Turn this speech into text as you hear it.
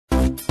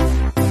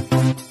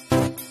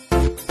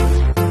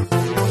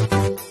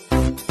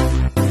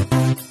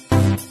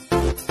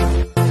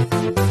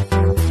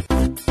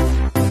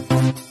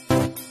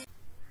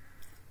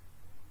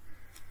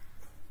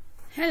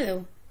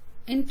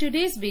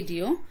today's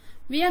video,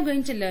 we are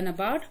going to learn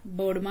about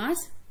BODMAS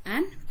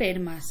and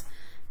PEDMAS.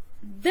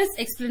 This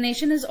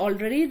explanation is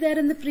already there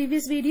in the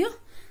previous video.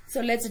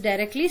 So let's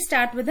directly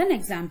start with an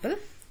example.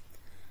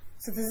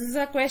 So this is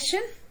our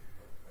question.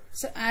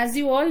 So as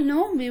you all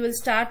know, we will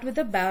start with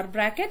a bar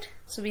bracket.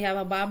 So we have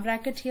a bar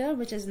bracket here,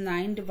 which is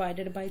 9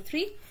 divided by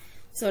 3.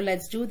 So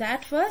let's do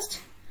that first.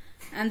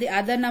 And the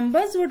other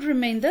numbers would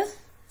remain the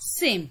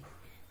same.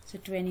 So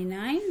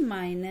 29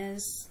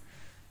 minus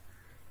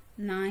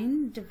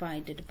 9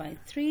 divided by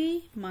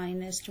 3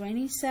 minus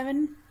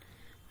 27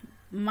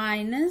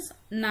 minus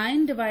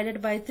 9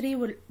 divided by 3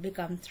 will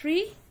become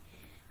 3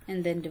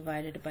 and then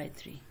divided by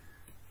 3.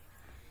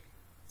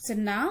 So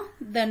now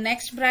the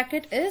next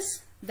bracket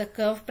is the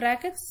curve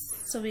brackets.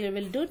 So we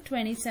will do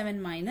 27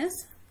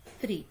 minus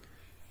 3.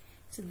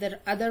 So the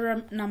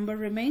other number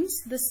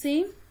remains the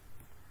same.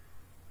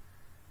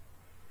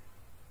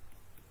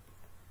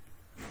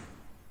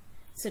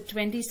 So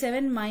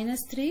 27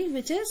 minus 3,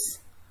 which is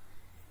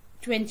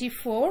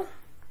 24.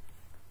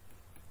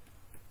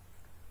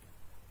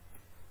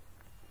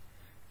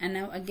 And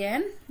now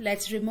again,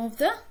 let's remove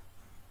the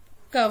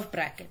curve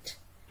bracket.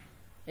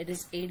 It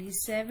is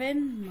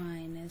 87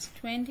 minus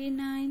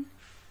 29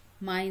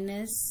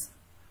 minus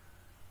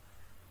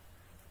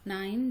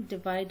 9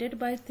 divided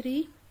by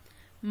 3.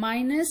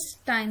 Minus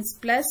times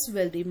plus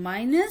will be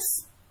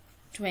minus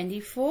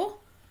 24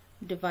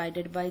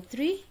 divided by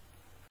 3.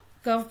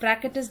 Curve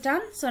bracket is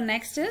done. So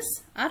next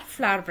is our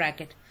flower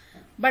bracket.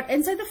 But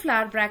inside the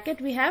flower bracket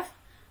we have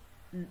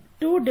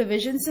 2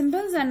 division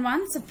symbols and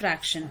 1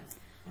 subtraction.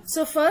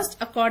 So first,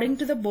 according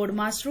to the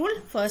BODMAS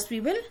rule, first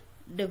we will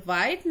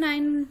divide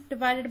 9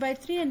 divided by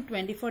 3 and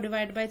 24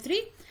 divided by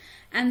 3,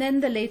 and then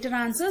the later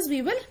answers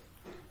we will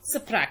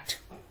subtract.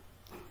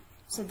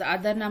 So the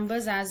other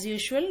numbers as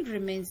usual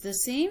remains the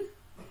same.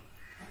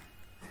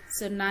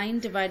 So 9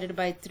 divided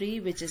by 3,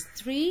 which is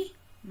 3,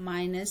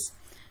 minus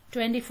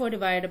 24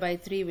 divided by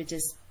 3, which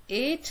is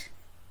 8.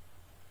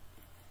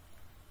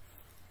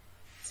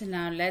 So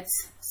now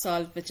let's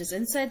solve which is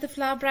inside the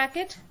flower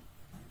bracket.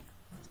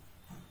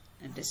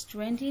 It is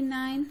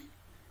 29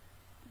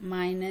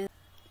 minus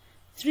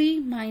 3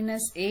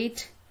 minus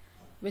 8,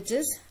 which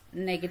is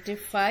negative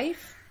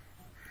 5.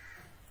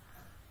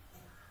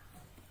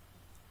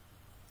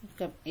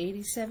 Become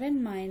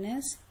 87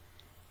 minus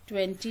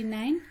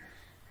 29.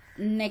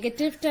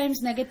 Negative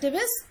times negative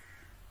is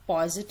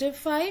positive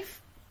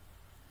 5.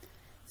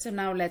 So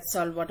now let's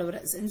solve whatever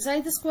is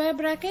inside the square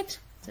bracket.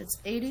 So it's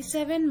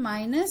 87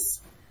 minus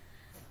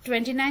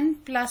 29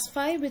 plus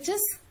 5, which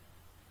is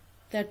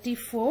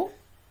 34.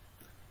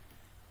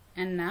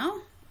 And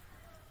now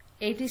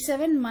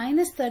 87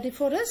 minus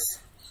 34 is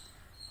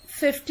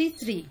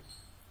 53.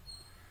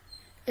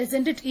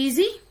 Isn't it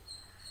easy?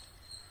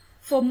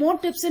 For more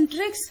tips and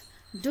tricks,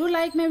 do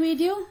like my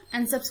video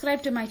and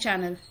subscribe to my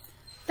channel.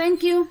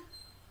 Thank you.